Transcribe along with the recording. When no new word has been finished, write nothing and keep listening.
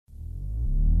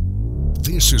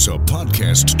This is a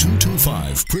Podcast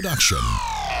 225 production.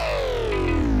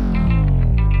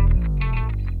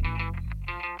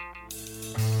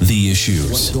 The issues.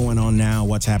 What's going on now?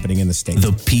 What's happening in the state?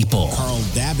 The people. Carl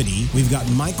Dabadie. We've got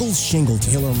Michael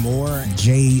Shingleton, Taylor Moore,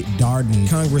 Jay Darden,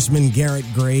 Congressman Garrett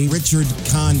Gray, Richard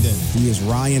Condon. He is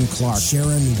Ryan Clark,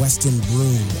 Sharon Weston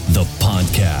Broom. The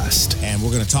podcast. And we're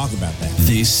going to talk about that.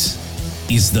 This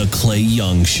is the Clay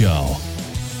Young Show.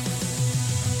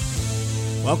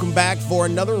 Welcome back for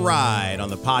another ride on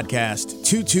the Podcast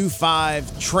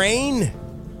 225 train.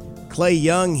 Clay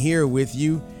Young here with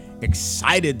you.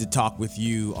 Excited to talk with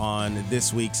you on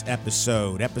this week's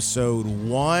episode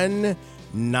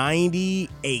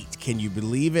 198. Can you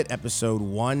believe it? Episode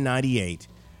 198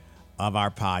 of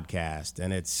our podcast.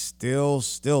 And it's still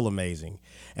amazing.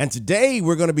 And today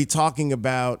we're going to be talking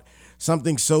about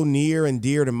something so near and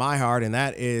dear to my heart, and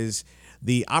that is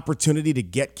the opportunity to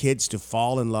get kids to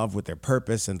fall in love with their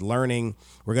purpose and learning.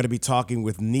 We're going to be talking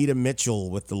with Nita Mitchell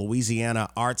with the Louisiana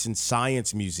Arts and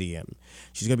Science Museum.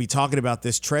 She's going to be talking about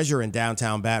this treasure in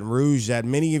downtown Baton Rouge that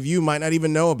many of you might not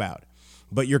even know about.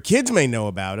 But your kids may know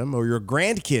about them, or your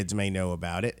grandkids may know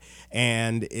about it,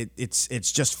 and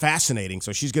it's just fascinating.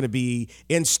 So she's going to be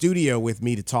in studio with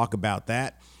me to talk about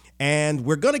that. And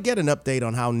we're going to get an update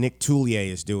on how Nick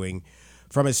Tullier is doing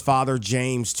from his father,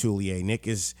 James Tullier. Nick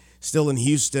is still in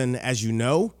Houston, as you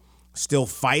know, still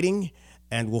fighting,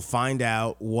 and we'll find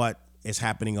out what is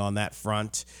happening on that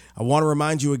front. I want to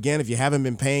remind you again, if you haven't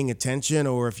been paying attention,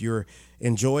 or if you're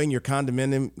enjoying your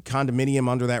condominium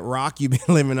under that rock you've been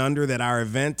living under, that our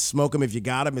event, Smoke 'em If You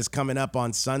Got 'em, is coming up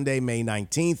on Sunday, May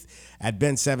 19th at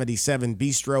Ben 77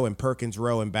 Bistro in Perkins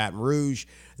Row in Baton Rouge.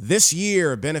 This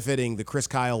year, benefiting the Chris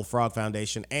Kyle Frog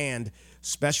Foundation and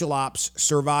Special Ops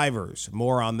Survivors.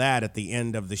 More on that at the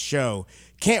end of the show.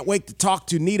 Can't wait to talk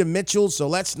to Nita Mitchell, so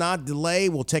let's not delay.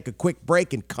 We'll take a quick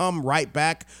break and come right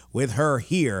back with her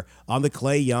here on The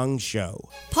Clay Young Show.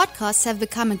 Podcasts have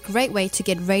become a great way to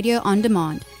get radio on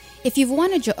demand. If you've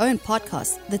wanted your own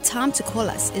podcast, the time to call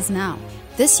us is now.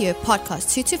 This year,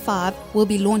 Podcast 225 will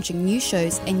be launching new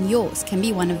shows, and yours can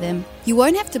be one of them. You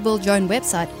won't have to build your own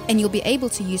website, and you'll be able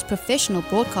to use professional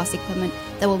broadcast equipment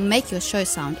that will make your show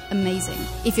sound amazing.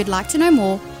 If you'd like to know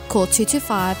more, call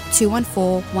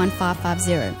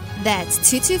 225-214-1550. That's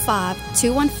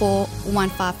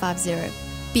 225-214-1550.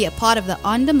 Be a part of the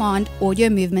on-demand audio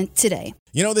movement today.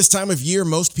 You know, this time of year,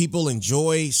 most people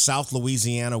enjoy South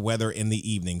Louisiana weather in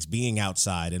the evenings, being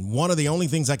outside. And one of the only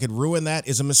things that could ruin that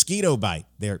is a mosquito bite.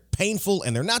 They're painful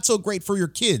and they're not so great for your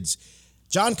kids.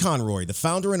 John Conroy, the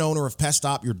founder and owner of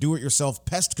PestStop, your do-it-yourself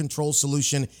pest control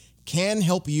solution, can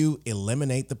help you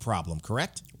eliminate the problem,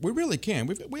 correct? We really can.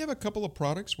 We have a couple of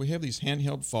products. We have these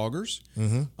handheld foggers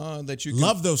that you can...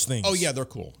 Love those things. Oh, yeah, they're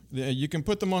cool. You can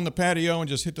put them on the patio and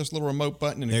just hit this little remote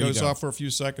button, and it goes off for a few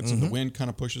seconds, and the wind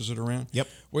kind of pushes it around. Yep.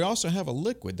 We also have a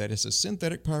liquid that is a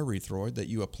synthetic pyrethroid that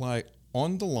you apply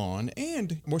on the lawn,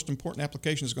 and most important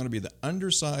application is going to be the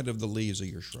underside of the leaves of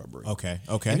your shrubbery. Okay.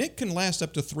 And it can last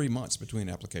up to 3 months between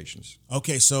applications.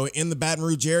 Okay, so in the Baton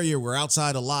Rouge area, we're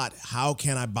outside a lot. How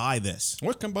can I buy this?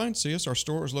 Well, come by and see us. Our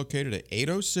store is located at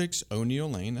 806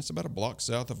 O'Neill Lane. That's about a block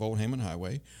south of Old Hammond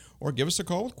Highway. Or give us a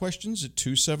call with questions at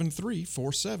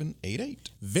 273-4788.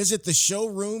 Visit the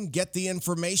showroom. Get the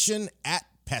information at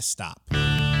PestStop.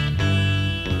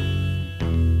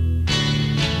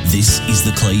 This is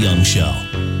the Clay Young Show.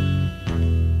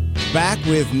 Back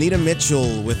with Nita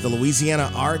Mitchell with the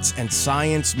Louisiana Arts and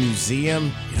Science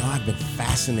Museum. You know, I've been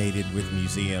fascinated with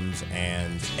museums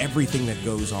and everything that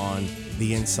goes on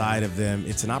the inside of them.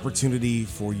 It's an opportunity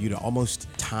for you to almost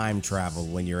time travel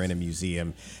when you're in a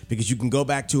museum, because you can go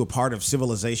back to a part of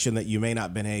civilization that you may not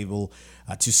have been able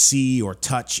to see or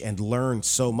touch and learn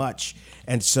so much.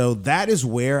 And so that is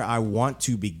where I want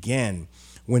to begin.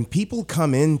 When people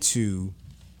come into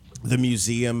the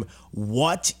museum,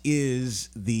 what is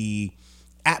the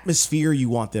atmosphere you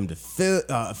want them to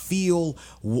feel?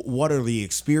 What are the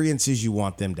experiences you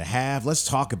want them to have? Let's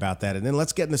talk about that, and then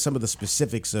let's get into some of the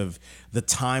specifics of the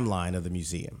timeline of the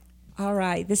museum. All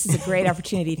right. This is a great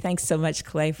opportunity. Thanks so much,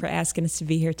 Clay, for asking us to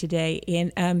be here today.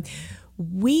 And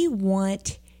we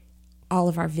want all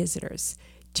of our visitors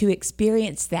to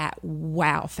experience that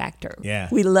wow factor. Yeah.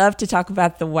 We love to talk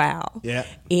about the wow. Yeah.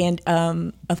 And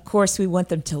of course, we want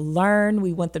them to learn.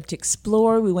 We want them to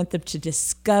explore. We want them to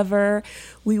discover.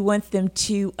 We want them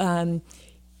to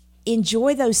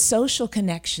enjoy those social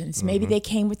connections. Maybe they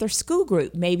came with their school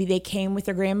group. Maybe they came with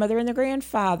their grandmother and their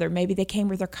grandfather. Maybe they came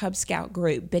with their Cub Scout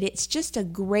group. But it's just a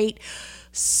great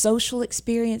social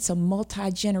experience, a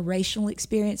multi-generational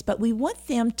experience. But we want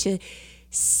them to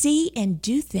see and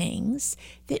do things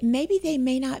that maybe they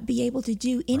may not be able to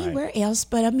do anywhere else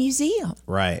but a museum.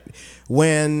 Right.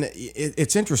 When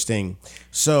it's interesting.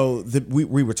 So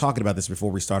we were talking about this before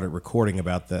we started recording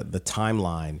about the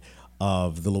timeline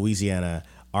of the Louisiana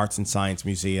Arts and Science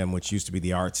Museum, which used to be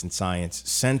the Arts and Science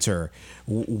Center.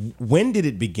 When did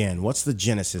it begin? What's the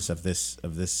genesis of this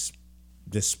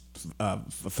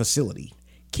facility?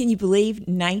 Can you believe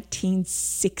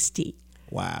 1960?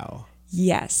 Wow.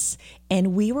 Yes.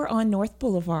 And we were on North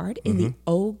Boulevard in the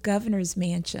old governor's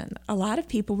mansion. A lot of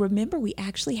people remember we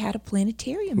actually had a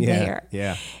planetarium there.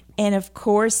 Yeah. And of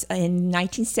course, in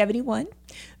 1971,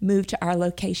 moved to our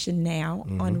location now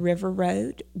on River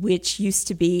Road, which used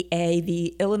to be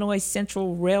the Illinois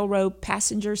Central Railroad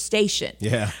passenger station.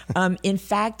 Yeah. In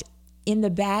fact, in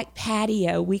the back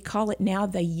patio, we call it now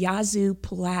the Yazoo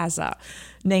Plaza,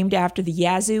 named after the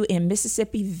Yazoo and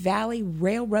Mississippi Valley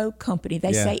Railroad Company.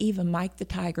 They say even Mike the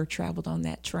Tiger traveled on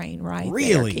that train, right?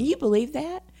 Really? There. Can you believe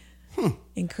that?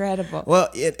 Incredible. Well,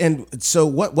 and so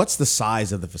what's the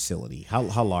size of the facility?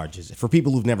 How large is it for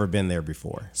people who've never been there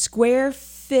before? Square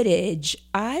footage,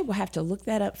 I will have to look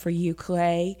that up for you,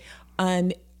 Clay.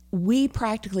 We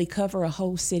practically cover a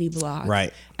whole city block.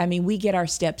 Right. I mean, we get our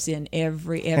steps in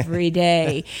every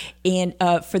day. And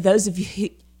for those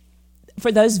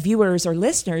viewers or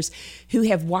listeners who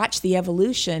have watched the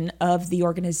evolution of the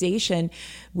organization,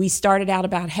 we started out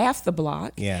about half the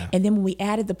block. Yeah. And then when we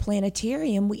added the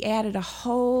planetarium, we added a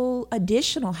whole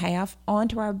additional half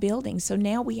onto our building. So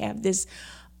now we have this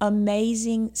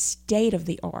amazing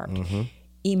state-of-the-art,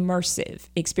 immersive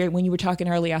experience. When you were talking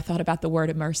earlier, I thought about the word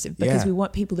immersive because we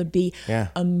want people to be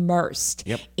immersed.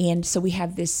 Yep. And so we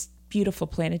have this beautiful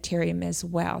planetarium as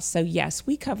well. So yes,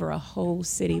 we cover a whole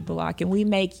city block and we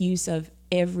make use of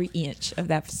every inch of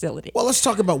that facility. Well, let's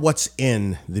talk about what's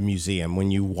in the museum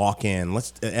when you walk in.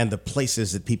 And the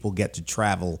places that people get to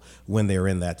travel when they're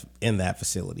in that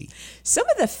facility. Some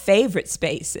of the favorite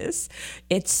spaces,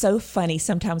 it's so funny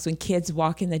sometimes when kids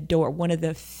walk in the door, one of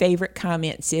the favorite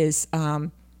comments is,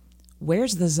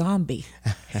 where's the zombie?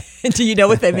 Do you know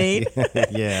what they mean?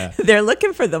 Yeah. They're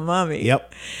looking for the mummy.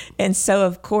 Yep. And so,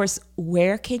 of course,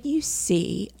 where can you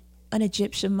see an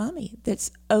Egyptian mummy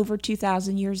that's over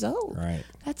 2,000 years old? Right.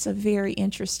 That's a very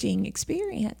interesting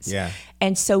experience. Yeah.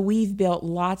 And so we've built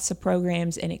lots of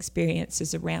programs and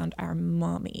experiences around our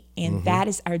mummy. And that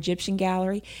is our Egyptian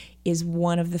gallery is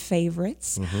one of the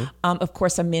favorites. Of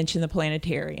course, I mentioned the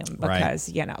planetarium because,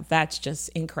 that's just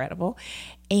incredible.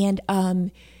 And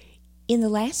in the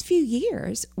last few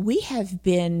years, we have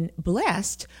been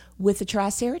blessed with the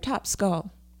Triceratops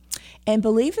skull. And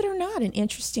believe it or not, an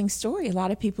interesting story a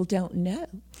lot of people don't know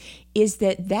is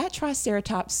that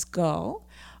Triceratops skull,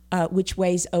 which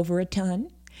weighs over a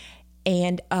ton,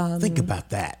 and think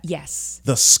about that. Yes,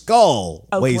 The skull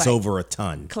weighs Clay. over a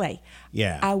ton. Clay.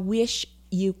 Yeah. I wish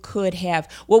you could have.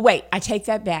 Well, wait, I take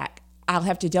that back. I'll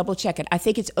have to double check it. I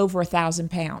think it's over 1,000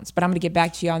 pounds, but I'm going to get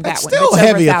back to you on That's that one. still It's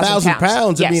heavy, over 1,000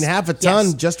 pounds. Yes. I mean, half a ton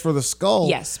Yes. just for the skull.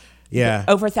 Yes. Yeah.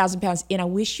 Over 1,000 pounds. And I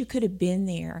wish you could have been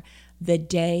there the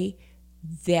day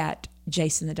that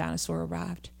Jason the dinosaur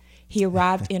arrived. He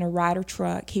arrived in a Ryder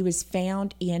truck. He was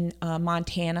found in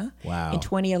Montana Wow. in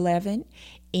 2011.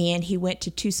 And he went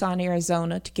to Tucson,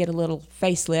 Arizona to get a little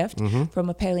facelift from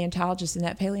a paleontologist. And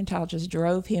that paleontologist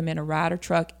drove him in a Ryder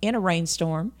truck in a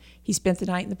rainstorm. He spent the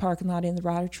night in the parking lot in the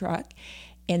Ryder truck.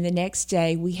 And the next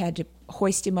day, we had to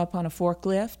hoist him up on a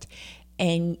forklift.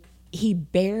 And he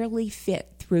barely fit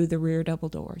through the rear double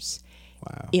doors.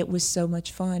 Wow. It was so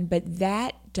much fun. But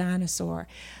that dinosaur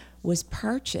was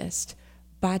purchased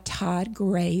by Todd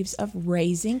Graves of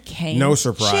Raising Cane No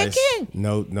surprise. Chicken.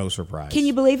 No surprise. Can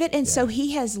you believe it? And so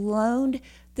he has loaned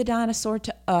the dinosaur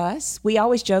to us. We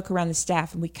always joke around the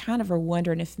staff, and we kind of are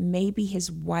wondering if maybe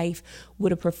his wife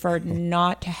would have preferred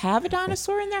not to have a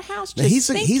dinosaur in their house. Now,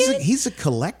 Just he's a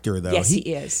collector though. Yes, he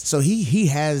is. So he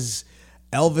has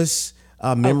Elvis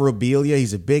memorabilia.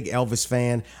 He's a big Elvis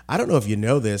fan. I don't know if you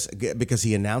know this because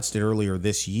he announced it earlier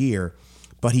this year,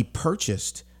 but he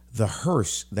purchased the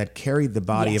hearse that carried the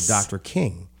body Yes. of Dr.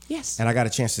 King. Yes. And I got a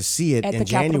chance to see it At in the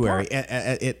Capitol January.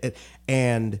 Park.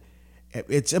 And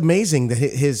it's amazing that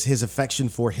his affection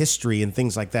for history and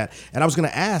things like that. And I was going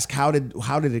to ask, how did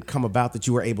it come about that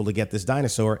you were able to get this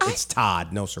dinosaur? It's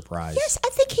Todd, no surprise. Yes, I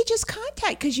think he just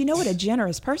contacted because you know what a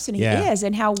generous person he Yeah. is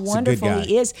and how a good wonderful guy.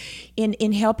 he is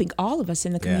in helping all of us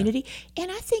in the Yeah. community. And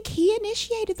I think he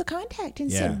initiated the contact and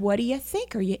Yeah. said, what do you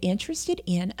think? Are you interested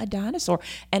in a dinosaur?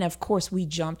 And of course, we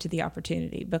jumped to the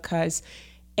opportunity because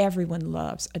everyone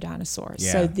loves a dinosaur.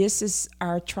 Yeah. So this is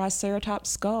our Triceratops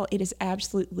skull. It is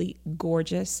absolutely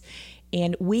gorgeous.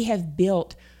 And we have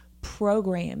built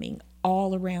programming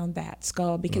all around that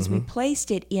skull because we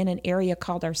placed it in an area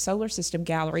called our solar system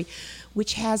gallery,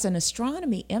 which has an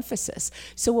astronomy emphasis.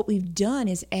 So what we've done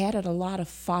is added a lot of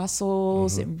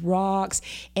fossils and rocks,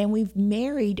 and we've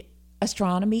married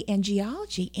astronomy and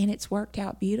geology, and it's worked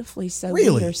out beautifully. So we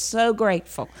are so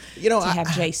grateful to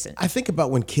have Jason. I think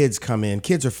about when kids come in,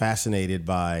 kids are fascinated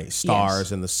by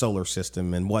stars and the solar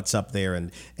system and what's up there,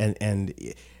 and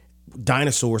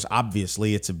dinosaurs,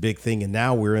 obviously, it's a big thing. And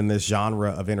now we're in this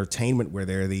genre of entertainment where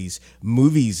there are these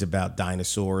movies about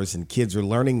dinosaurs and kids are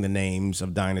learning the names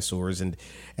of dinosaurs. And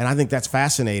I think that's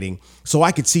fascinating. So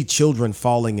I could see children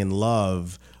falling in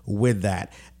love with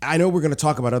that. I know we're going to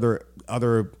talk about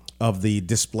other of the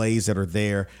displays that are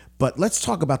there, but let's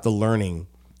talk about the learning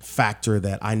factor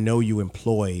that I know you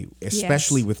employ,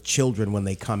 especially with children when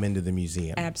they come into the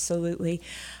museum. Absolutely.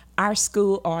 Our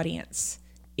school audience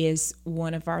is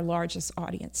one of our largest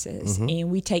audiences,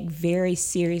 and we take very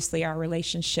seriously our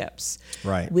relationships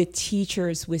with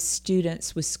teachers, with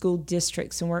students, with school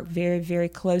districts, and work very, very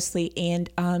closely. And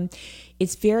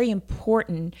it's very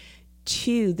important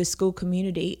to the school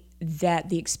community that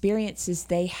the experiences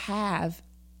they have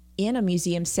in a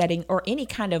museum setting or any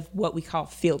kind of what we call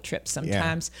field trip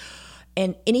sometimes.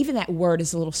 And even that word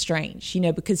is a little strange,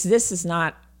 because this is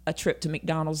not a trip to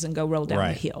McDonald's and go roll down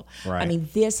the hill. I mean,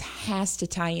 this has to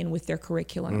tie in with their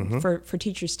curriculum for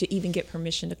teachers to even get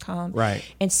permission to come.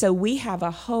 And so we have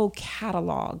a whole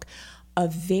catalog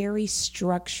of very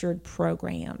structured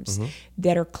programs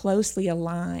that are closely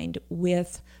aligned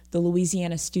with the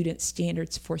Louisiana Student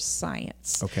Standards for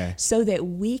Science, so that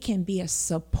we can be a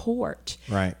support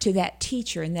to that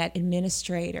teacher and that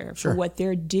administrator for what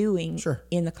they're doing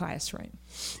in the classroom.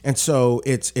 And so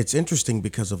it's interesting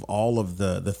because of all of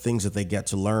the things that they get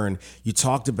to learn. You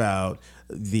talked about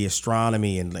the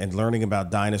astronomy and learning about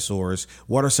dinosaurs.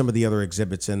 What are some of the other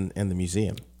exhibits in the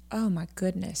museum? Oh, my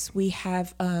goodness. We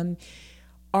have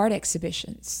art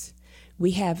exhibitions.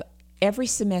 We have every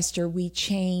semester we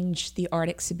change the art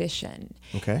exhibition.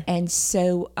 And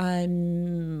so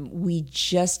we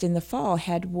just in the fall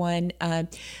had one, a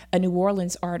New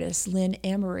Orleans artist, Lynn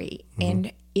Emery,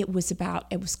 and it was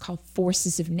called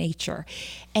Forces of Nature.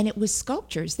 And it was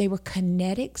sculptures. They were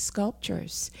kinetic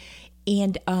sculptures.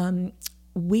 And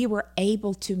we were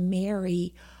able to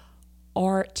marry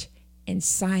art and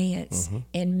science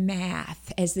and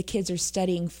math as the kids are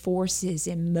studying forces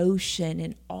and motion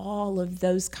and all of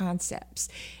those concepts.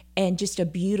 And just a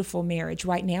beautiful marriage.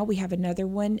 Right now we have another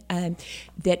one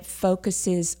that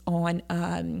focuses on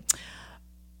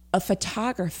a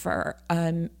photographer,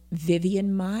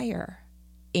 Vivian Meyer.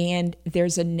 And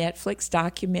there's a Netflix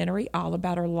documentary all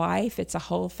about her life. It's a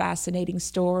whole fascinating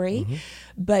story.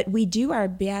 But we do our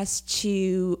best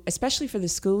to, especially for the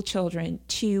school children,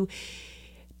 to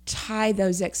tie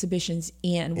those exhibitions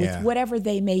in with whatever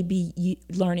they may be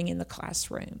learning in the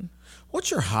classroom.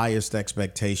 What's your highest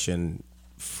expectation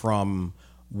from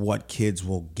what kids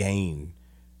will gain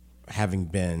having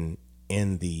been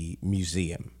in the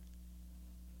museum?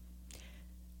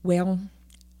 Well,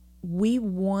 we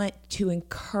want to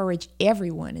encourage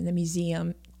everyone in the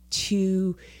museum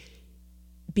to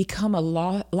become a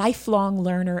lifelong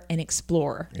learner and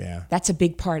explorer. That's a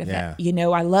big part of it.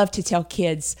 I love to tell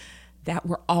kids that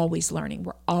we're always learning,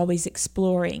 we're always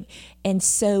exploring. And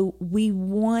so we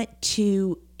want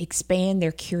to expand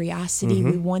their curiosity.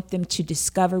 We want them to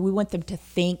discover, we want them to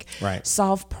think,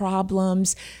 solve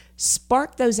problems,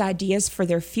 spark those ideas for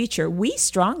their future. We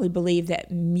strongly believe that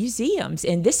museums,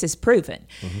 and this is proven,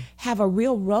 have a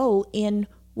real role in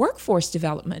workforce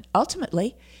development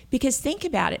ultimately. Because think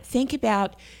about it. Think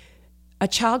about a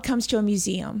child comes to a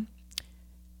museum.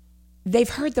 They've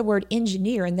heard the word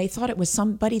engineer and they thought it was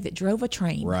somebody that drove a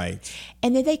train.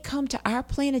 And then they come to our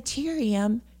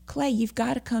planetarium. Clay, you've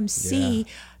got to come see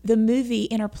the movie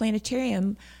in our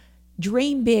planetarium,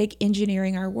 Dream Big,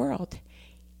 Engineering Our World.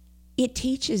 It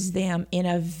teaches them in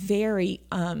a very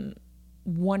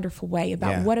wonderful way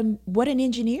about what an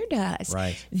engineer does.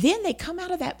 Then they come out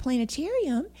of that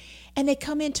planetarium and they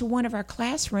come into one of our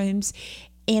classrooms,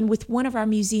 and with one of our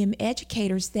museum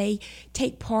educators, they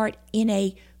take part in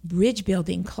a bridge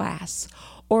building class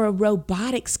or a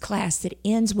robotics class that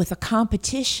ends with a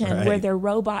competition where their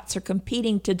robots are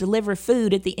competing to deliver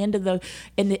food at the end of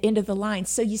the line.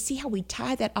 So you see how we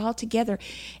tie that all together,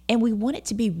 and we want it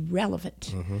to be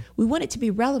relevant. We want it to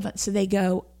be relevant so they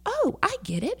go, oh, I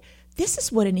get it. This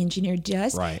is what an engineer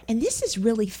does, and this is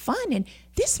really fun, and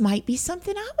this might be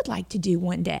something I would like to do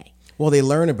one day. Well, they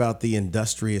learn about the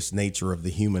industrious nature of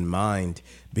the human mind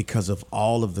because of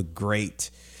all of the great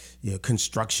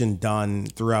construction done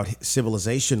throughout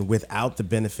civilization without the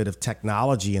benefit of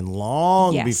technology, and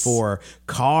long Yes. before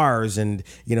cars and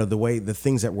the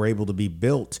things that were able to be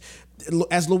built.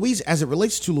 As it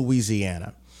relates to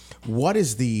Louisiana, what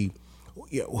is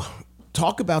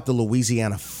talk about the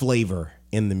Louisiana flavor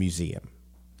in the museum?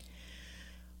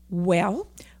 Well,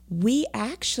 we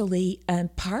actually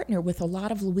partner with a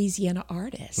lot of Louisiana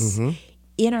artists.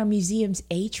 In our museum's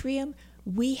atrium,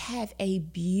 we have a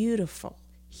beautiful,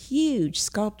 huge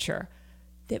sculpture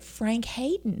that Frank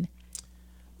Hayden.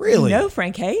 Really? You know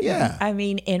Frank Hayden. Yeah. I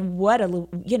mean, and what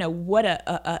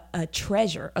a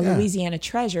treasure, a Louisiana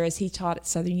treasure, as he taught at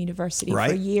Southern University Right.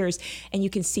 for years. And you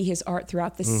can see his art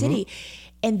throughout the city.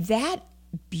 And that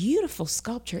beautiful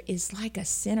sculpture is like a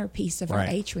centerpiece of our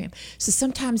Right. atrium. So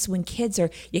sometimes when kids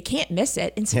you can't miss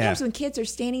it. And sometimes Yeah. when kids are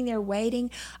standing there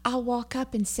waiting, I'll walk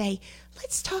up and say,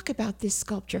 let's talk about this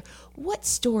sculpture. What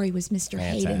story was Mr.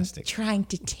 Fantastic. Hayden trying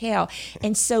to tell?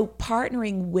 And so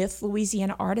partnering with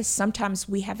Louisiana artists, sometimes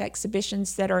we have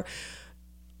exhibitions that are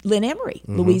Lynn Emery,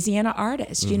 Louisiana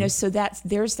artist, so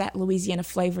there's that Louisiana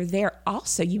flavor there.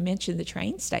 Also, you mentioned the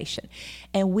train station,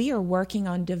 and we are working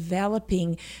on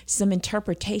developing some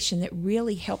interpretation that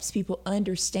really helps people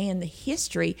understand the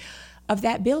history of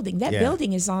that building. That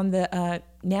building is on the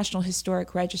National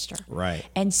Historic Register. Right.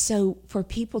 And so for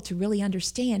people to really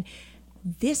understand,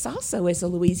 this also is a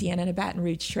Louisiana and a Baton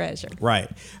Rouge treasure. Right.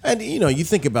 And, you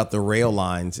think about the rail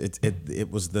lines, it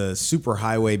was the super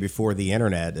highway before the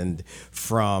internet, and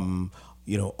from,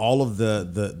 all of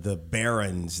the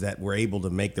barons that were able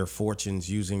to make their fortunes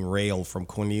using rail, from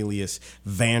Cornelius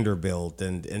Vanderbilt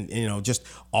and just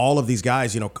all of these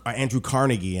guys, Andrew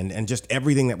Carnegie and just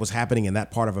everything that was happening in that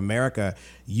part of America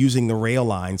using the rail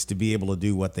lines to be able to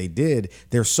do what they did.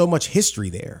 There's so much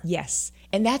history there. Yes.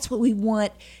 And that's what we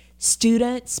want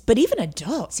students, but even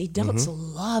adults. Adults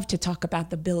love to talk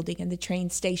about the building and the train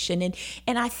station.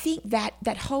 And I think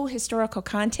that whole historical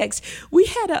context, we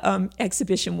had a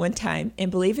exhibition one time, and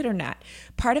believe it or not,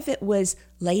 part of it was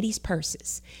ladies'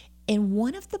 purses. And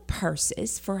one of the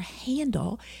purses for a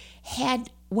handle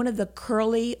had one of the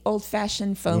curly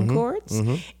old-fashioned phone cords.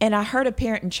 And I heard a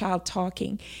parent and child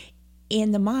talking,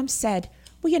 and the mom said,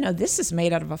 well, this is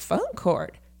made out of a phone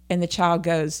cord. And the child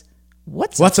goes,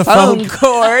 What's a phone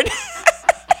cord?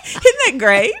 Isn't that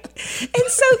great? And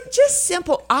so just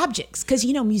simple objects, because,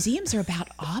 museums are about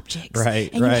objects.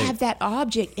 Right, and right. you have that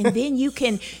object, and then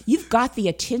you've got the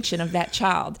attention of that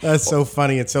child. That's so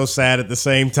funny and so sad at the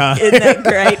same time. Isn't that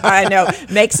great? I know.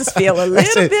 Makes us feel a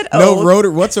little bit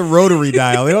old. What's a rotary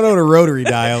dial? They don't know what a rotary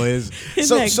dial is.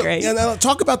 Isn't that great? And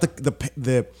talk about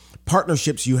the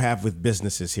partnerships you have with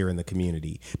businesses here in the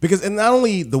community, and not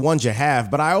only the ones you have,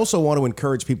 but I also want to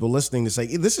encourage people listening to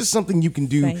say, this is something you can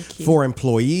do for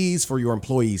employees, for your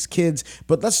employees' kids.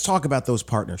 But let's talk about those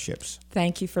partnerships.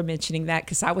 Thank you for mentioning that,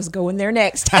 because I was going there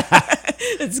next.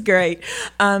 It's great.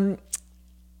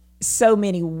 So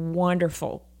many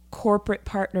wonderful corporate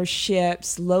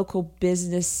partnerships, local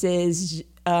businesses,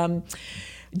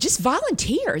 just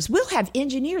volunteers. We'll have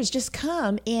engineers just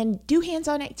come and do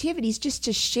hands-on activities just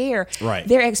to share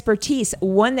their expertise.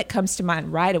 One that comes to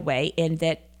mind right away, and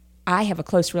that I have a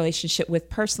close relationship with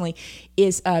personally,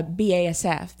 is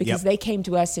BASF, because they came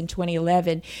to us in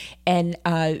 2011 and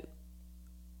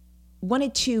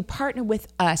wanted to partner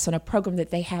with us on a program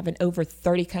that they have in over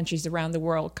 30 countries around the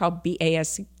world called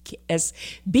BASF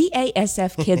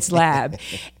Kids Lab.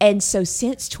 And so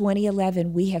since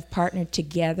 2011, we have partnered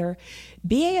together.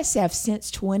 BASF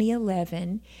since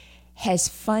 2011 has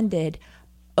funded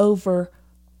over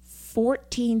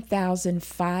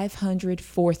 14,500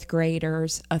 fourth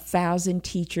graders, 1,000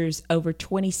 teachers, over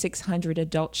 2,600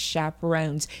 adult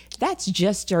chaperones. That's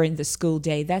just during the school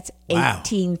day. That's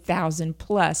 18,000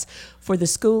 plus for the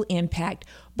school impact.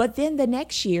 But then the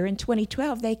next year, in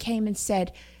 2012, they came and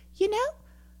said,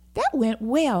 that went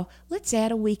well. Let's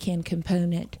add a weekend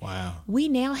component. Wow. We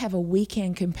now have a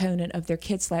weekend component of their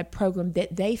Kids Lab program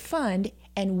that they fund,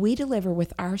 and we deliver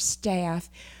with our staff.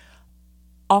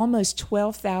 Almost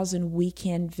 12,000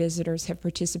 weekend visitors have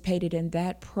participated in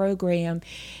that program.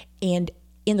 And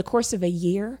in the course of a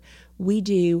year, we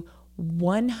do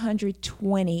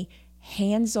 120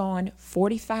 hands-on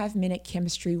 45-minute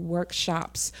chemistry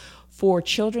workshops for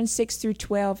children 6 through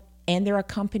 12 and their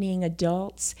accompanying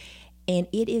adults. And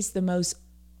it is the most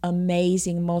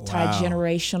amazing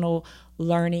multi-generational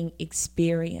learning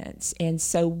experience. And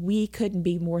so we couldn't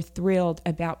be more thrilled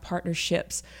about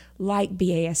partnerships like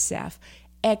BASF.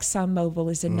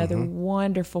 ExxonMobil is another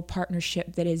wonderful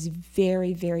partnership that is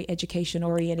very, very education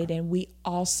oriented. And we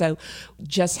also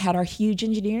just had our huge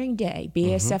engineering day.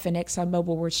 BASF and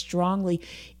ExxonMobil were strongly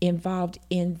involved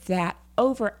in that.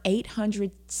 over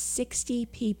 860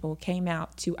 people came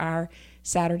out to our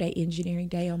Saturday Engineering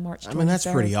Day on March 23rd. I mean,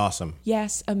 that's pretty awesome.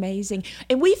 Yes, amazing.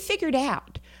 And we figured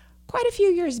out quite a few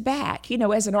years back,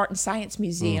 as an art and science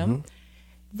museum,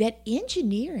 that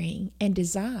engineering and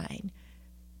design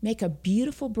make a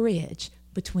beautiful bridge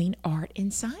between art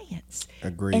and science.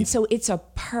 Agreed. And so it's a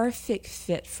perfect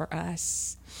fit for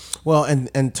us. Well,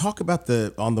 and talk about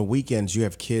on the weekends you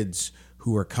have kids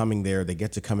who are coming there. They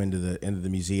get to come into the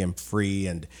museum free,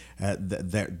 and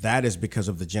that is because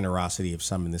of the generosity of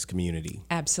some in this community.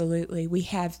 Absolutely. We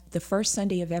have the first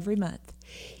Sunday of every month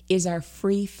is our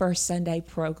free First Sunday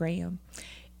program.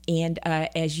 And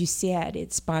as you said,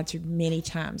 it's sponsored many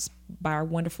times by our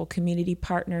wonderful community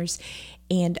partners,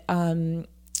 and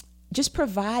just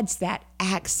provides that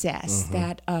access,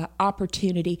 that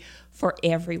opportunity for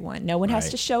everyone. No one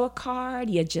has to show a card.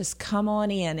 You just come on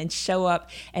in and show up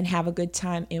and have a good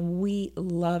time. And we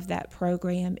love that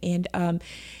program. And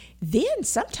then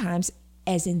sometimes,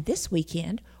 as in this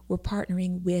weekend, we're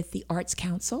partnering with the Arts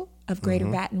Council of Greater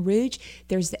Baton Rouge.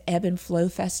 There's the Ebb and Flow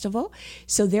Festival.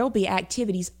 So there'll be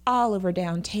activities all over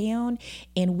downtown,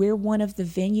 and we're one of the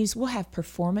venues. We'll have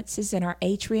performances in our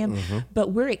atrium,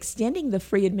 but we're extending the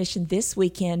free admission this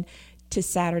weekend to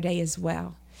Saturday as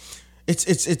well.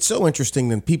 It's so interesting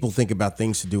when people think about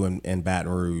things to do in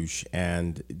Baton Rouge,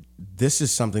 and this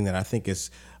is something that I think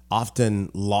is often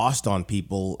lost on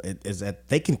people, is that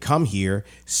they can come here,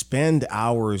 spend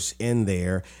hours in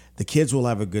there. The kids will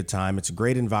have a good time. It's a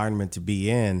great environment to be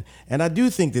in. And I do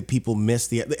think that people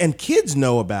miss and kids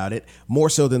know about it more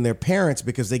so than their parents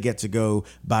because they get to go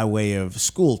by way of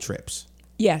school trips.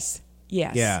 Yes.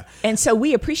 Yes. Yeah. And so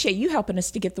we appreciate you helping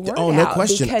us to get the word Oh, out. no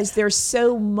question. Because there's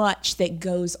so much that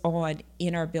goes on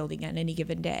in our building on any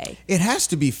given day. It has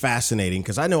to be fascinating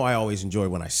because I know I always enjoy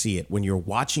when I see it. When you're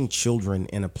watching children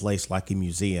in a place like a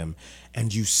museum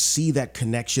and you see that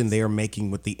connection they're making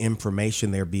with the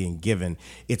information they're being given,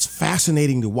 it's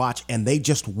fascinating to watch, and they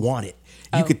just want it.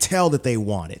 You could tell that they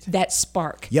want it. That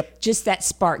spark. Yep. Just that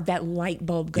spark, that light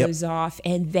bulb goes off,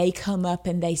 and they come up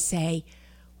and they say,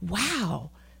 wow,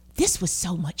 this was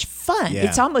so much fun. Yeah.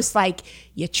 It's almost like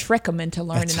you trick them into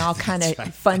learning all kind of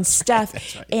fun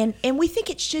stuff. And we think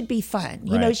it should be fun.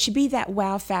 You know, it should be that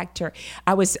wow factor.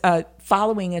 I was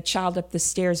following a child up the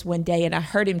stairs one day, and I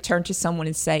heard him turn to someone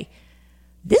and say,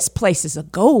 this place is a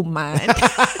gold mine.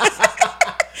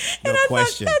 No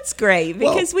question. Thought, that's great,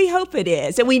 because we hope it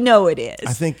is, and we know it is.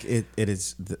 I think it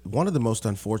is one of the most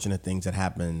unfortunate things that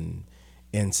happen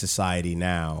in society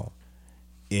now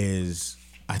is,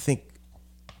 I think,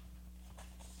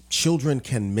 children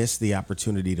can miss the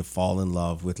opportunity to fall in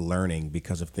love with learning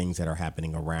because of things that are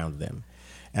happening around them.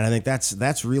 And I think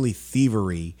that's really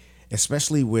thievery,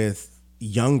 especially with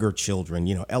younger children,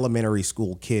 elementary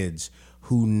school kids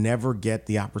who never get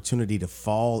the opportunity to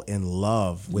fall in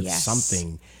love with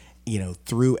something,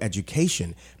 through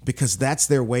education, because that's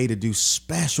their way to do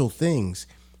special things.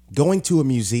 Going to a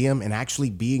museum and actually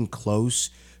being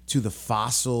close to the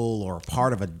fossil or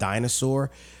part of a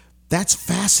dinosaur, that's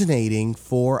fascinating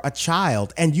for a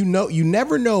child. And you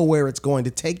never know where it's going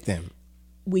to take them.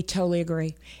 We totally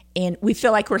agree. And we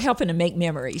feel like we're helping to make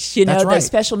memories, That's right. those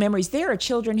special memories. There are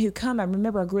children who come. I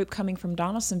remember a group coming from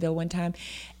Donaldsonville one time,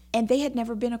 and they had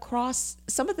never been across,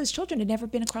 some of those children had never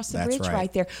been across the bridge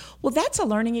right there. Well, that's a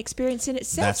learning experience in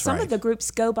itself. That's some right. of the groups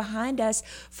go behind us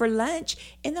for lunch,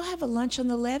 and they'll have a lunch on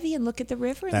the levee and look at the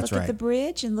river and That's look right. at the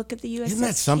bridge and look at the USS Isn't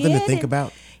that something to Kidd think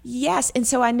about? Yes. And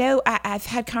so I know I've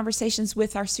had conversations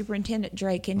with our superintendent,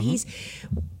 Drake, and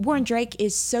Warren Drake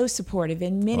is so supportive,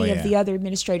 and many of the other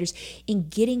administrators, in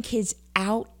getting kids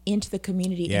out into the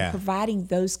community and providing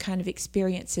those kind of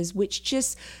experiences, which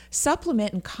just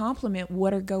supplement and complement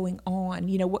what are going on,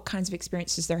 what kinds of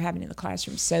experiences they're having in the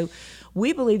classroom. So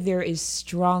we believe there is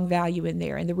strong value in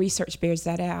there, and the research bears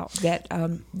that out, that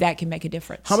that can make a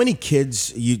difference. How many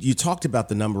kids, you talked about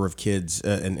the number of kids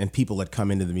and people that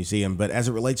come into the museum, but as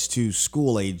it relates to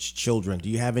school-age children, do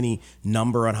you have any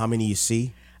number on how many you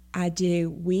see? I do.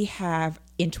 We have,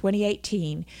 in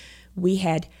 2018, we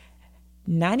had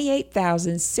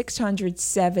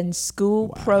 98,607 school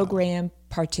program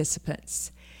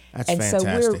participants. That's and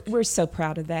fantastic. So we're so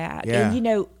proud of that. Yeah.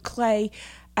 And Clay,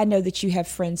 I know that you have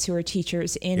friends who are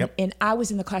teachers, and I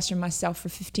was in the classroom myself for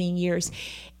 15 years.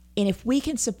 And if we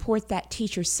can support that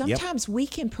teacher, sometimes we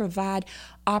can provide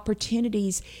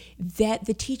opportunities that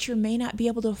the teacher may not be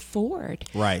able to afford.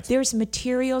 Right. There's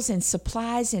materials and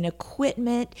supplies and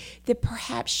equipment that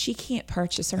perhaps she can't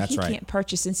purchase or he can't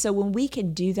purchase. And so when we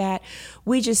can do that,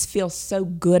 we just feel so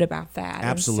good about that.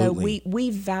 Absolutely. And so we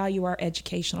value our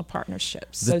educational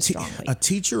partnerships so strongly. A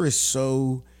teacher is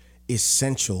so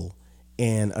essential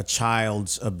in a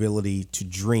child's ability to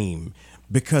dream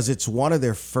because it's one of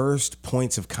their first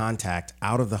points of contact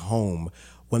out of the home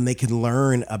when they can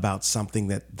learn about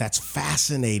something that's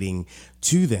fascinating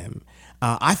to them.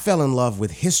 I fell in love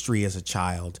with history as a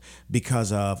child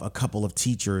because of a couple of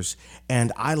teachers,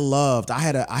 and I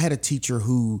had a teacher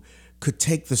who could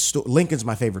take the story. Lincoln's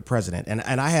my favorite president, and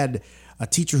I had a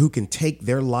teacher who can take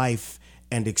their life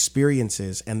and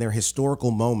experiences and their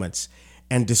historical moments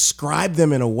and describe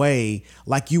them in a way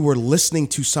like you were listening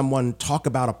to someone talk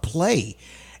about a play.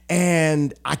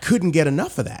 And I couldn't get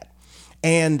enough of that.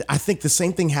 And I think the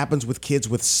same thing happens with kids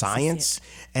with science.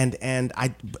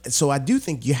 So I do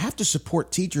think you have to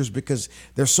support teachers because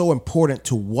they're so important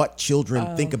to what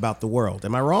children think about the world.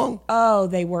 Am I wrong? Oh,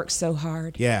 they work so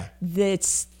hard. Yeah.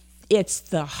 It's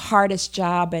the hardest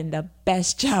job and the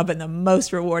best job and the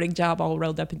most rewarding job all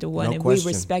rolled up into one. No and question.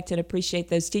 We respect and appreciate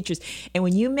those teachers. And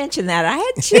when you mentioned that, I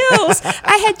had chills.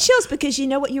 I had chills because you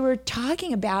know what you were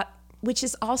talking about, which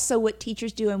is also what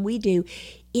teachers do and we do.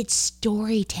 It's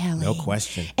storytelling. No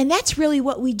question. And that's really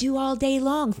what we do all day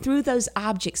long through those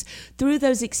objects, through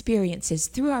those experiences,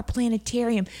 through our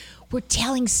planetarium. We're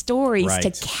telling stories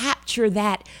to capture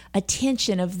that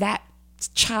attention of that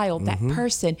child, that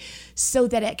person, so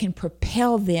that it can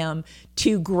propel them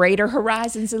to greater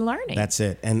horizons in learning. That's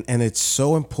it. And it's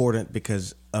so important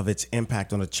because of its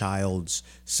impact on a child's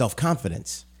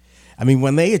self-confidence. I mean,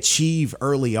 when they achieve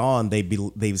early on, they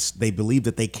believe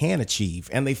that they can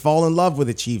achieve, and they fall in love with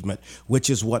achievement, which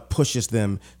is what pushes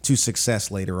them to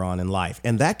success later on in life.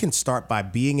 And that can start by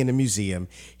being in a museum,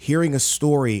 hearing a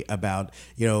story about,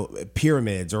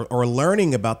 pyramids, or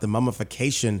learning about the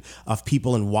mummification of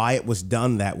people and why it was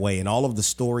done that way and all of the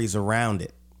stories around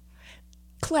it.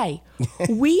 Clay,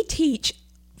 we teach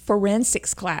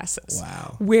forensics classes.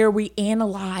 Wow. Where we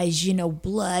analyze,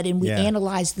 blood and we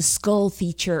analyze the skull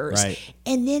features. Right.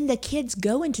 And then the kids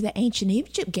go into the Ancient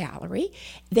Egypt Gallery,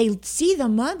 they see the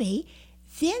mummy,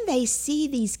 then they see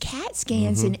these CAT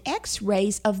scans and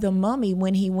x-rays of the mummy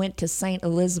when he went to St.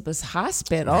 Elizabeth's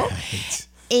Hospital. Right.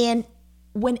 And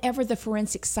whenever the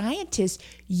forensic scientists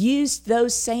used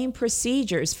those same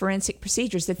forensic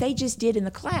procedures that they just did in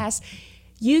the class,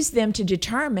 use them to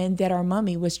determine that our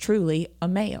mummy was truly a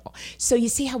male. So you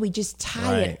see how we just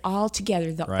tie it all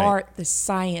together, the art, the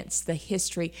science, the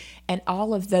history, and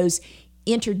all of those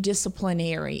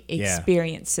interdisciplinary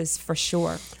experiences for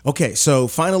sure. Okay, so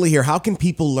finally here, how can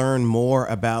people learn more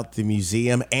about the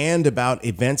museum and about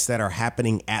events that are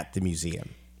happening at the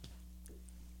museum?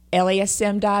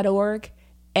 LASM.org,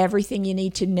 everything you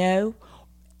need to know.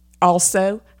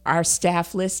 Also, our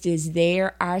staff list is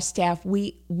there. Our staff,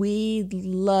 we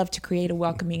love to create a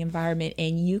welcoming environment,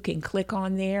 and you can click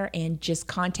on there and just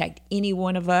contact any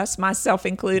one of us, myself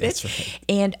included. That's right.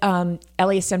 And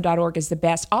LASM.org is the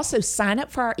best. Also, sign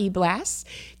up for our e-blasts.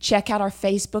 Check out our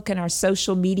Facebook and our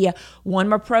social media. One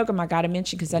more program I got to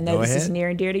mention because I know this is near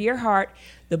and dear to your heart,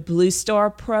 the Blue Star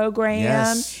program.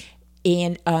 Yes.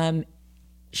 And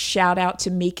shout out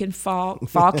to Meek and Falk.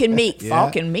 Falk and Meek.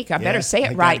 Falk and Meek. I better say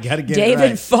it right. Gotta get David it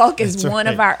right. Falk is That's one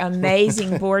right. of our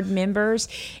amazing board members.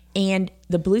 And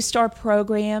the Blue Star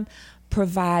program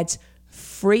provides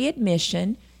free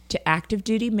admission to active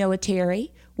duty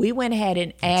military. We went ahead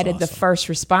and added the first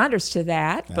responders to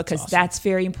that because that's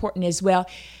very important as well.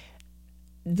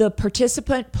 The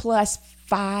participant plus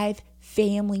 5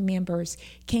 family members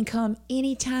can come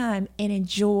anytime and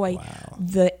enjoy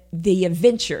the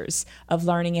adventures of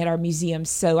learning at our museum.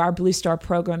 So our Blue Star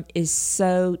program is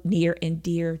so near and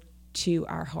dear to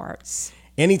our hearts.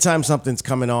 Anytime something's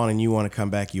coming on and you want to come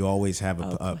back, you always have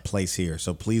a place here.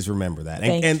 So please remember that.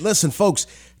 And listen, folks,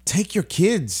 take your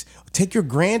kids, take your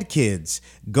grandkids,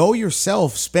 go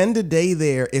yourself, spend a day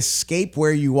there, escape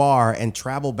where you are, and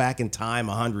travel back in time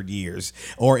 100 years,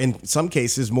 or in some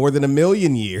cases more than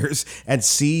 1,000,000 years, and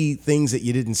see things that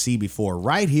you didn't see before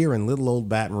right here in little old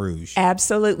Baton Rouge.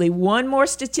 Absolutely. One more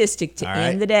statistic to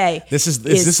end the day. Is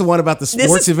this the one about the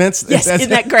sports events? Yes, isn't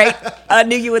that great? I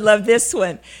knew you would love this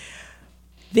one.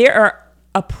 There are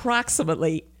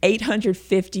approximately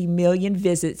 850 million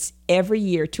visits every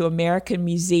year to American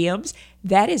museums.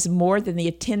 That is more than the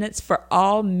attendance for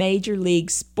all major league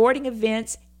sporting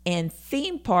events and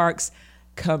theme parks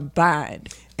combined.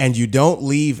 And you don't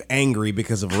leave angry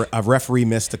because a referee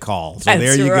missed a call. So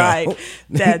there you go.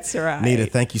 That's right. Nita,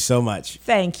 thank you so much.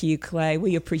 Thank you, Clay.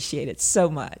 We appreciate it so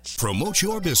much. Promote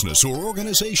your business or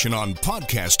organization on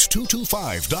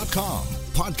podcast225.com.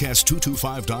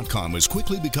 Podcast225.com is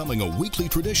quickly becoming a weekly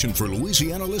tradition for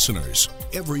Louisiana listeners.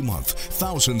 Every month,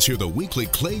 thousands hear the weekly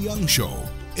Clay Young Show.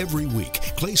 Every week,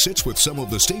 Clay sits with some of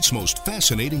the state's most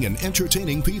fascinating and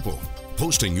entertaining people.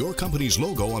 posting your company's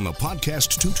logo on the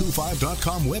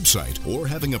podcast225.com website or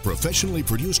having a professionally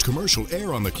produced commercial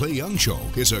air on The Clay Young Show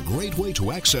is a great way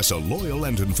to access a loyal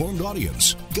and informed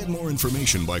audience. Get more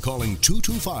information by calling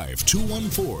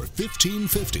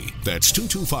 225-214-1550. That's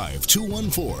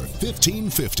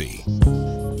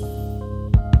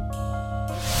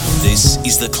 225-214-1550. This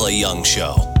is The Clay Young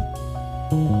Show.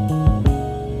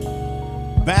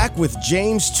 Back with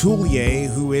James Tullier,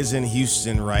 who is in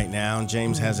Houston right now.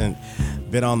 James hasn't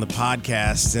been on the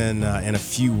podcast in a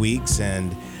few weeks,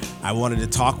 and I wanted to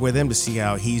talk with him to see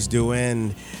how he's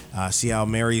doing, see how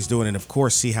Mary's doing, and of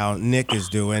course, see how Nick is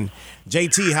doing.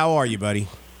 JT, how are you, buddy?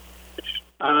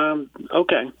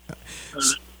 Okay.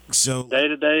 So day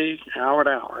to day, hour to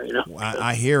hour, you know.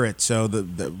 I hear it. So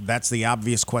that's the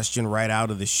obvious question right out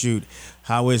of the chute.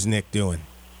 How is Nick doing?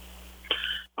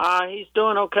 He's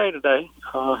doing okay today.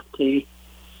 He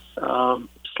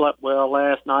slept well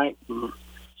last night,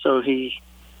 so he's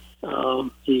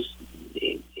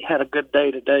had a good day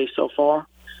today so far.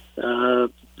 The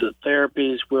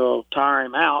therapies will tire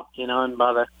him out, you know, and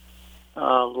by the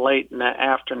late in the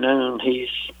afternoon,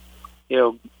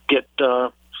 he'll get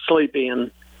sleepy,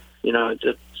 and you know,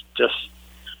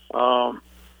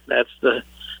 that's the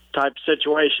type of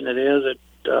situation it is.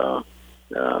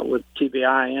 With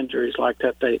TBI injuries like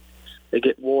that, they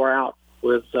get wore out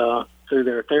with through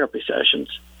their therapy sessions.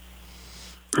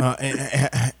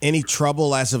 Any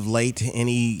trouble as of late?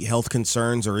 Any health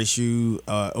concerns or issue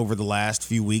over the last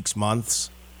few weeks, months?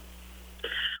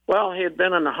 Well, he had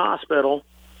been in the hospital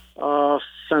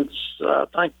since I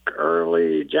think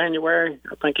early January.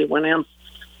 I think he went in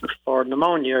for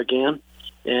pneumonia again,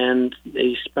 and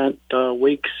he spent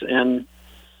weeks in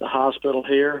the hospital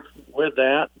here with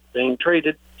that, being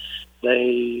treated.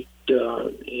 They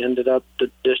ended up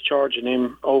discharging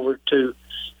him over to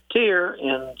TIER,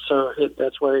 and so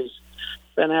that's where he's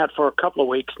been at for a couple of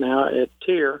weeks now at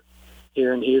TIER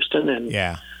here in Houston. And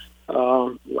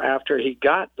after he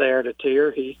got there to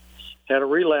TIER, he had a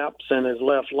relapse in his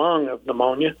left lung of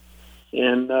pneumonia,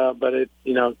 and but it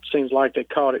seems like they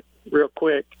caught it real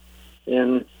quick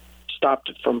and stopped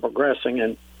it from progressing,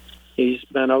 and he's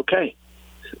been okay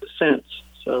since.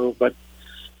 So, but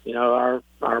you know,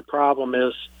 our problem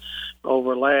is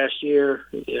over last year,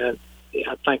 I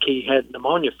think he had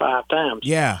pneumonia 5 times.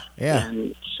 Yeah.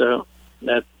 And so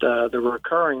that the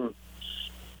recurring,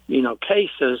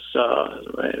 cases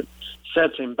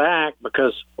sets him back,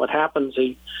 because what happens,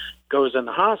 he goes in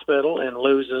the hospital and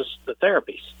loses the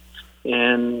therapies.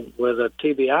 And with a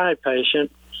TBI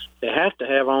patient, they have to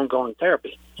have ongoing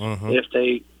therapy. Mm-hmm. If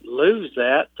they lose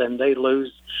that, then they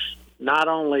lose. Not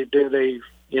only do they,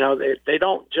 they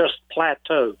don't just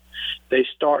plateau, they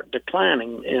start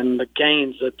declining in the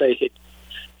gains that they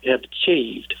have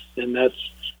achieved, and that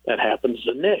happens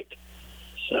to Nick.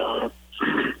 So,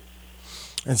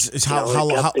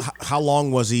 how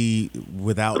long was he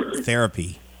without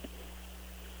therapy?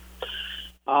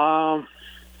 Well,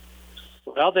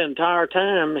 the entire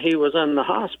time he was in the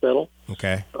hospital.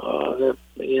 Okay.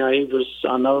 He was,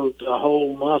 I know, the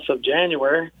whole month of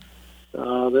January.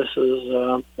 This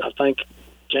is, I think,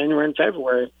 January and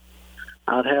February.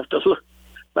 I'd have to look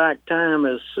back. Time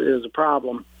is a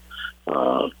problem.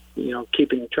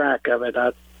 Keeping track of it.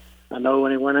 I know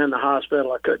when he went in the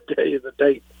hospital, I couldn't tell you the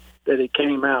date that he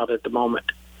came out at the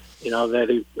moment. That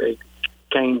he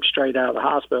came straight out of the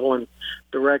hospital and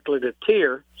directly to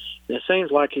TIER. And it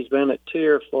seems like he's been at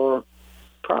TIER for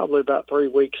probably about 3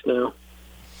 weeks now.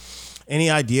 Any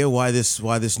idea why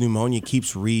this pneumonia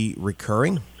keeps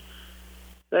recurring?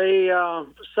 They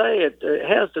say it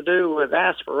has to do with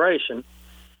aspiration.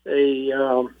 They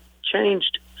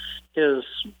changed his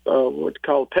what's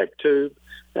called PEC tube.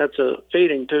 That's a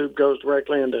feeding tube, goes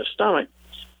directly into the stomach.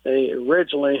 They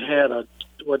originally had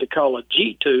what they call a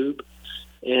G tube,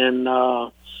 and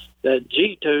that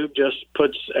G tube just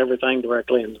puts everything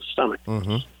directly in the stomach.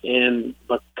 Mm-hmm. And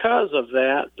because of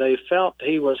that, they felt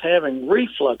he was having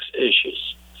reflux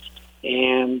issues.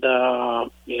 And,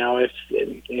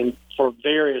 for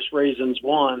various reasons.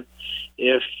 One,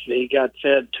 if he got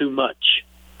fed too much,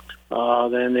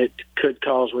 then it could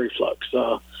cause reflux.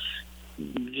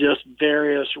 Just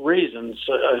various reasons.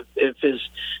 If his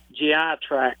GI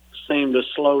tract seemed to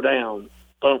slow down,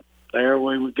 boom, there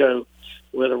we would go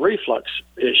with a reflux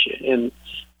issue. And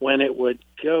when it would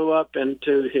go up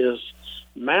into his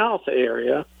mouth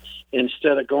area,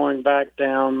 instead of going back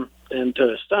down into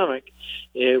his stomach,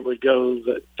 it would go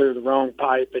through the wrong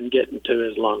pipe and get into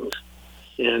his lungs.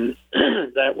 And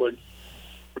that would,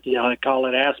 they call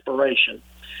it aspiration.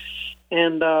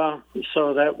 And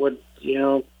so that would,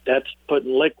 that's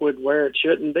putting liquid where it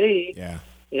shouldn't be,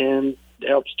 and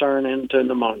helps turn into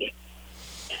pneumonia.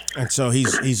 And so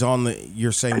he's on the.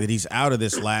 You're saying that he's out of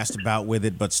this last bout with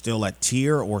it, but still at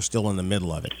tier or still in the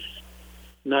middle of it.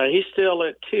 No, he's still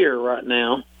at tier right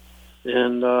now,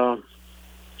 and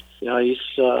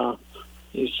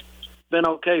he's been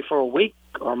okay for a week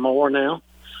or more now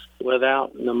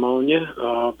without pneumonia.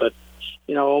 But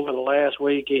over the last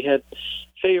week he had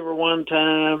fever one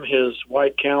time. His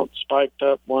white count spiked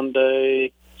up one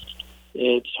day.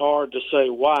 It's hard to say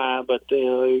why, but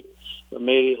they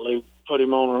immediately put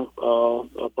him on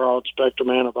a broad spectrum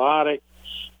antibiotic,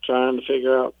 trying to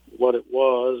figure out what it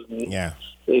was. And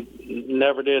they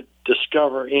never did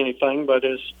discover anything, but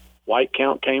his white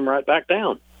count came right back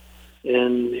down.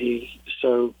 And they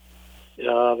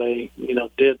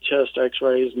did chest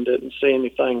X-rays and didn't see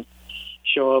anything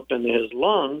show up in his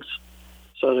lungs.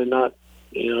 So they're not,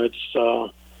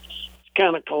 it's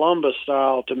kind of Columbus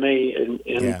style to me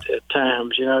at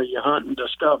times. You hunt and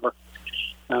discover.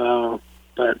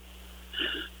 But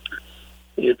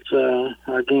it's,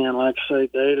 again, like I say,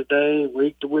 day to day,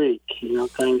 week to week,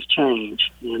 things change.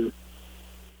 And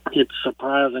it's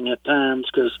surprising at times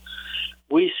because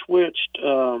we switched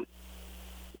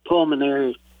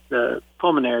pulmonary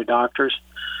doctors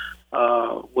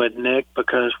with Nick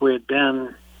because we had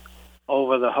been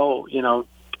over the whole,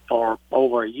 for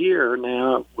over a year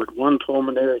now with one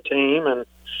pulmonary team, and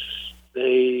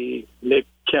Nick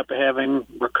kept having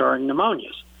recurring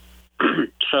pneumonias.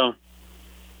 So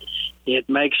it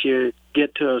makes you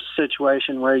get to a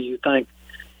situation where you think,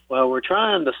 well, we're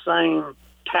trying the same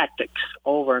tactics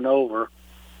over and over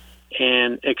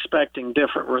and expecting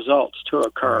different results to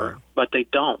occur, but they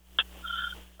don't.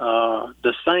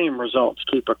 The same results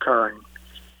keep occurring.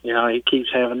 He keeps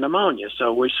having pneumonia.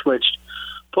 So we switched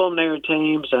pulmonary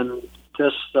teams, and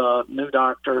this new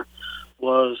doctor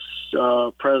was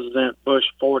President Bush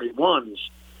 41's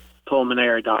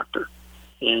pulmonary doctor,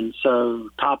 and so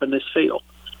top in his field.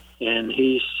 And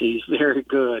he's very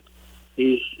good.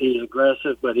 He's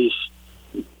aggressive, but he's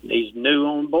new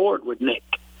on board with Nick.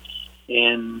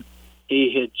 And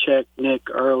he had checked Nick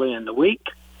early in the week,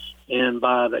 and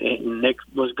Nick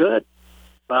was good.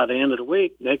 By the end of the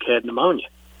week, Nick had pneumonia.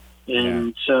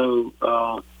 And so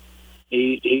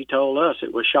he told us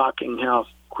it was shocking how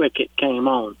quick it came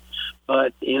on.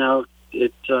 But,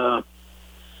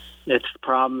 it's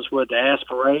problems with the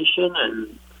aspiration,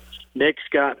 and Nick's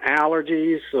got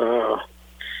allergies.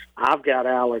 I've got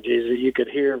allergies. You could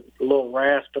hear a little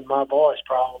rasp in my voice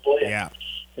probably. Yeah.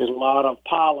 There's a lot of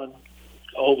pollen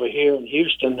over here in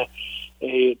Houston.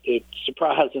 It's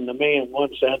surprising to me in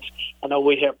one sense. I know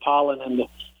we have pollen in the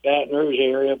Baton Rouge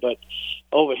area, but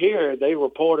over here they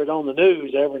report it on the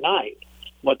news every night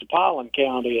what the pollen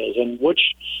count is and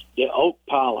which the oak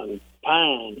pollen,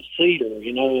 pine, cedar,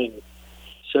 and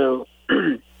so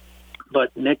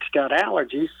but Nick's got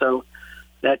allergies, so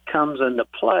that comes into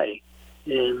play.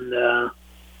 And it's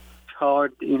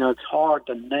hard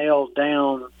to nail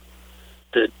down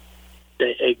the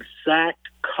exact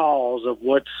cause of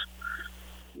what's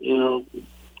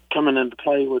coming into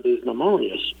play with these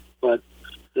pneumonias. But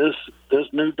this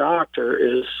new doctor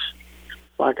is,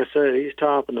 like I said, he's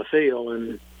top in the field,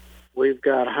 and we've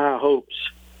got high hopes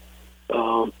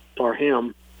for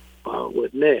him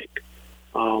with Nick.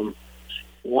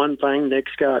 One thing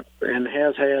Nick's got and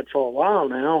has had for a while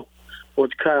now,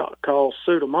 what's called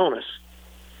Pseudomonas.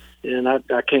 And I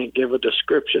can't give a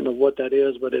description of what that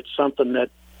is, but it's something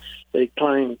that they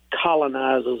claim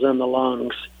colonizes in the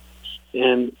lungs,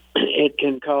 and it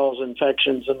can cause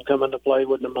infections and come into play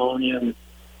with pneumonia. And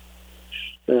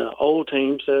the old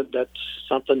team said that's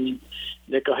something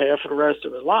Nick will have for the rest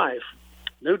of his life.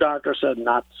 New doctor said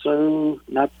not soon,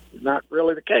 not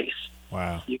really the case.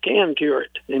 Wow. You can cure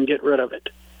it and get rid of it.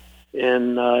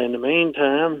 And in the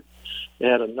meantime, we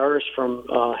had a nurse from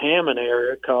Hammond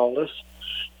area called us,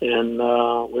 and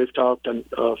we've talked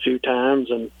a few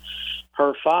times, and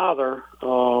her father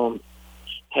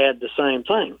had the same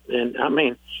thing. And, I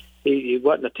mean, he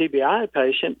wasn't a TBI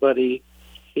patient, but he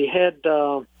had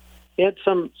some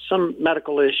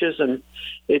medical issues, and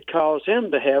it caused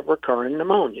him to have recurring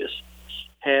pneumonias,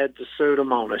 had the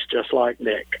Pseudomonas, just like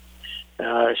Nick.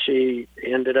 She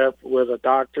ended up with a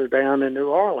doctor down in New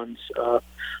Orleans. I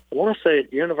want to say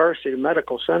at University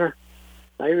Medical Center.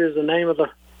 Maybe is the name of the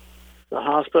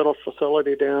hospital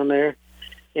facility down there.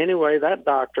 Anyway, that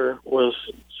doctor was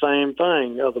same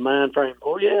thing of the mind frame.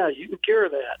 Oh, yeah, you can cure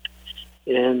that.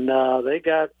 And they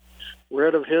got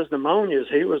rid of his pneumonias.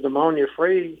 He was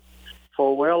pneumonia-free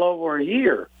for well over a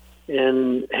year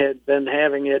and had been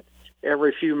having it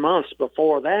every few months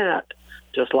before that,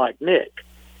 just like Nick.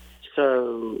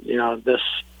 So, we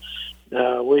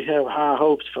have high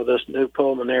hopes for this new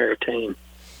pulmonary team.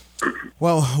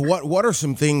 Well, what are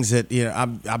some things that,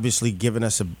 obviously given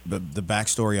us the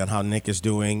backstory on how Nick is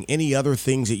doing? Any other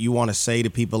things that you want to say to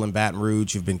people in Baton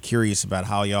Rouge who've been curious about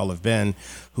how y'all have been,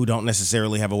 who don't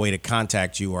necessarily have a way to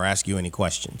contact you or ask you any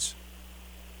questions?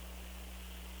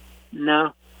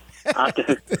 No, I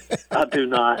do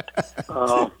not.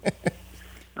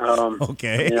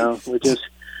 Okay. We just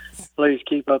please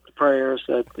keep up the prayers.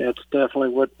 That's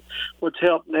definitely what's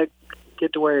helped Nick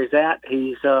get to where he's at.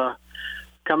 He's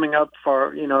coming up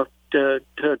for to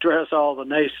address all the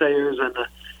naysayers and the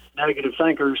negative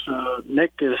thinkers.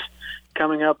 Nick is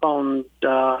coming up on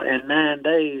in 9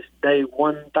 days, day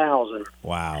 1,000.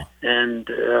 Wow. And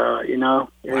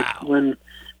when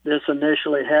this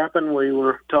initially happened, we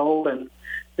were told, and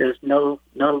there's no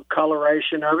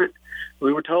coloration of it,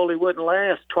 we were told he wouldn't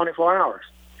last 24 hours.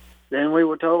 Then we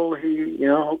were told he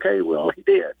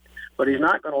did, but he's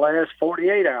not going to last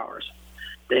 48 hours.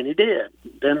 Then he did.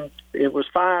 Then it was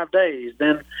 5 days.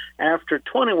 Then after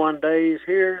 21 days,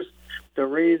 here's the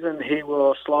reason he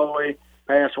will slowly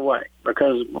pass away,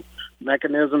 because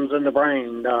mechanisms in the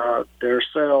brain, there are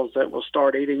cells that will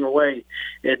start eating away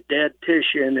at dead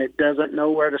tissue, and it doesn't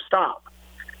know where to stop.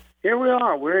 Here we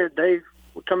are. We're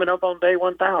coming up on day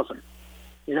 1,000.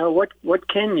 What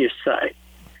can you say?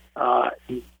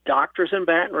 Doctors in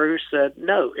Baton Rouge said,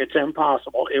 no, it's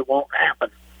impossible. It won't happen.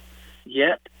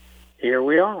 Yet, here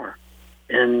we are.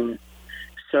 And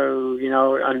so,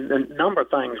 a number of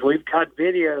things. We've got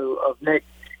video of Nick.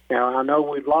 Now, I know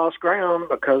we've lost ground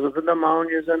because of the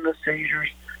pneumonias and the seizures.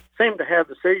 Seem to have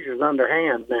the seizures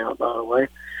underhand now, by the way.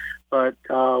 But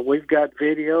we've got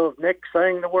video of Nick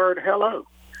saying the word hello.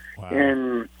 Wow.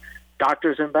 And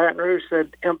doctors in Baton Rouge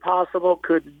said impossible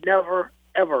could never,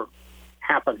 ever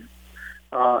happen.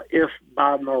 If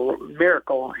by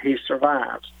miracle he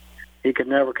survives, he could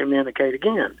never communicate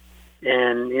again.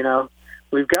 And,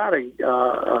 we've got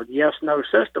a yes-no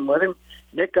system with him.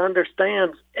 Nick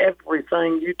understands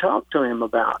everything you talk to him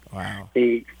about. Wow.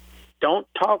 He don't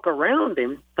talk around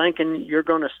him thinking you're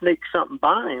going to sneak something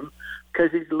by him,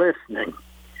 because he's listening.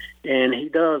 And he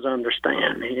does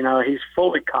understand. He's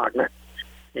fully cognate.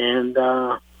 And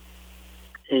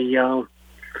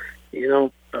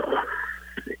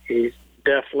he's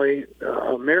definitely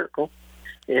a miracle,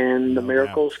 and the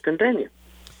miracles continue.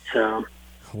 So,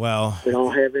 well, we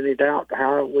don't have any doubt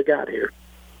how we got here.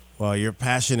 Well, your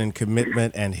passion and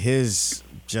commitment and his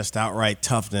just outright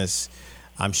toughness,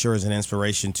 I'm sure, is an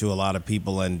inspiration to a lot of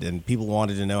people, and people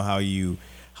wanted to know how you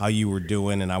were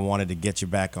doing, and I wanted to get you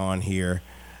back on here,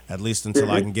 at least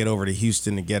until I can get over to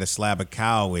Houston and get a slab of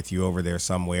cow with you over there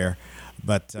somewhere.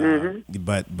 But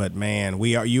but man,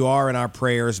 you are in our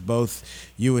prayers, both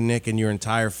you and Nick and your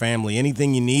entire family.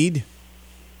 Anything you need?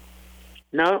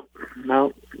 No,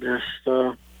 just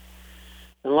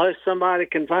unless somebody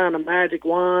can find a magic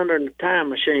wand or a time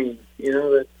machine,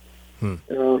 there's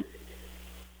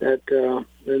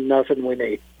nothing we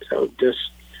need. So just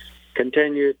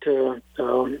continue to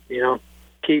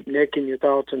keep Nick in your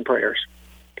thoughts and prayers,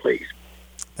 please.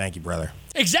 Thank you, brother.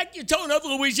 Executone of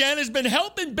Louisiana has been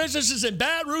helping businesses in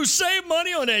Baton Rouge save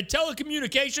money on their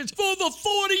telecommunications for over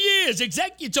 40 years.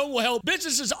 Executone will help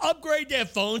businesses upgrade their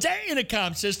phones and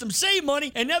intercom systems, save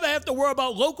money, and never have to worry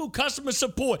about local customer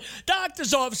support.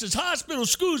 Doctors' offices, hospitals,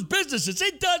 schools, businesses,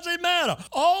 it doesn't matter.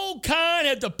 All kind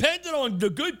have depended on the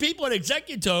good people at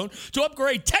Executone to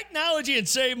upgrade technology and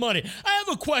save money. I have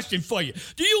a question for you.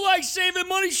 Do you like saving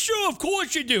money? Sure, of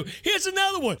course you do. Here's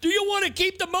another one. Do you want to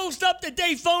keep the most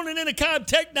up-to-date phone and intercom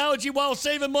technology while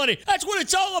saving money? That's what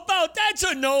it's all about. That's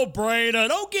a no-brainer.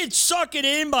 Don't get sucked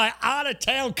in by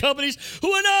out-of-town companies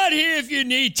who are not here if you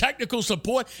need technical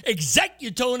support.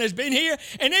 Executone has been here,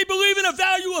 and they believe in the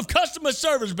value of customer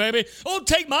service, baby. Don't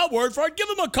take my word for it. Give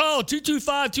them a call,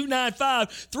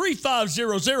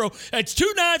 225-295-3500. That's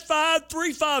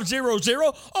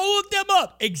 295-3500. Or look them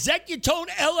up,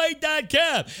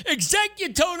 ExecutoneLA.com.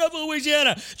 Executone of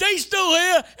Louisiana. They still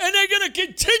here, and they're going to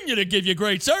continue to give you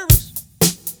great service.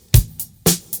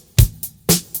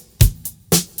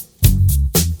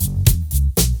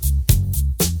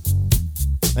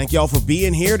 Thank y'all for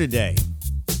being here today.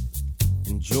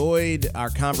 Enjoyed our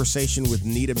conversation with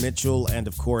Nita Mitchell, and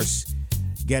of course,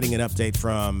 getting an update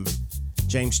from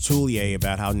James Tullier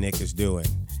about how Nick is doing.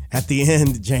 At the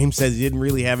end, James says he didn't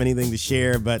really have anything to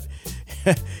share, but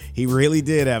he really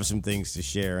did have some things to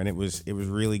share, and it was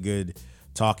really good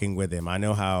talking with him. I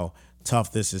know how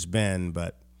tough this has been,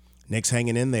 but Nick's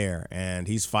hanging in there, and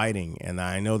he's fighting, and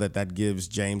I know that gives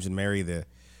James and Mary the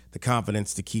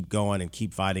confidence to keep going and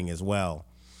keep fighting as well.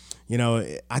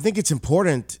 I think it's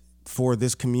important for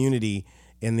this community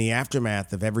in the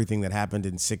aftermath of everything that happened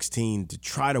in 2016 to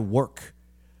try to work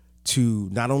to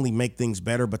not only make things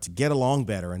better, but to get along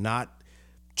better and not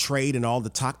trade in all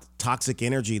the toxic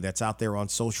energy that's out there on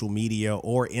social media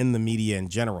or in the media in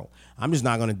general. I'm just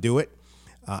not going to do it.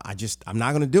 I'm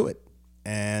not going to do it.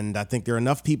 And I think there are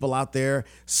enough people out there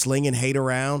slinging hate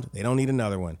around. They don't need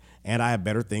another one. And I have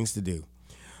better things to do.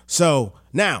 So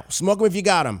now, smoke them if you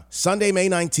got them. Sunday, May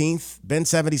 19th, Ben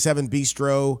 77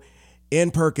 Bistro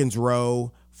in Perkins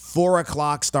Row, 4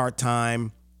 o'clock start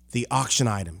time, the auction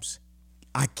items.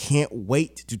 I can't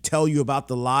wait to tell you about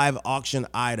the live auction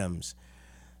items.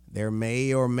 There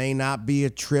may or may not be a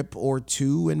trip or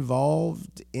two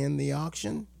involved in the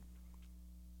auction.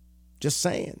 Just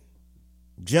saying.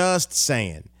 Just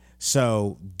saying.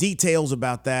 So details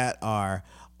about that are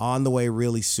on the way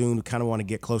really soon. We kind of want to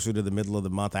get closer to the middle of the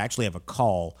month. I actually have a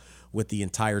call with the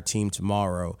entire team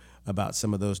tomorrow about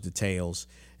some of those details.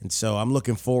 And so I'm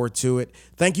looking forward to it.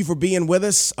 Thank you for being with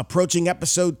us. Approaching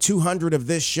episode 200 of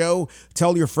this show.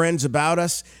 Tell your friends about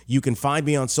us. You can find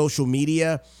me on social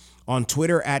media. On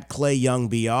Twitter at Clay Young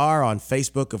BR. On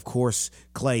Facebook, of course,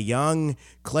 Clay Young.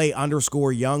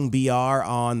 Clay_Young BR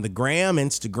on the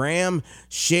Instagram.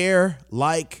 Share,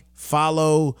 like,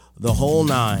 follow, the whole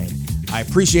nine. I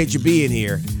appreciate you being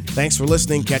here. Thanks for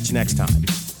listening. Catch you next time.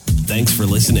 Thanks for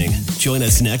listening. Join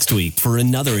us next week for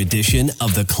another edition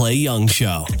of The Clay Young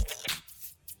Show.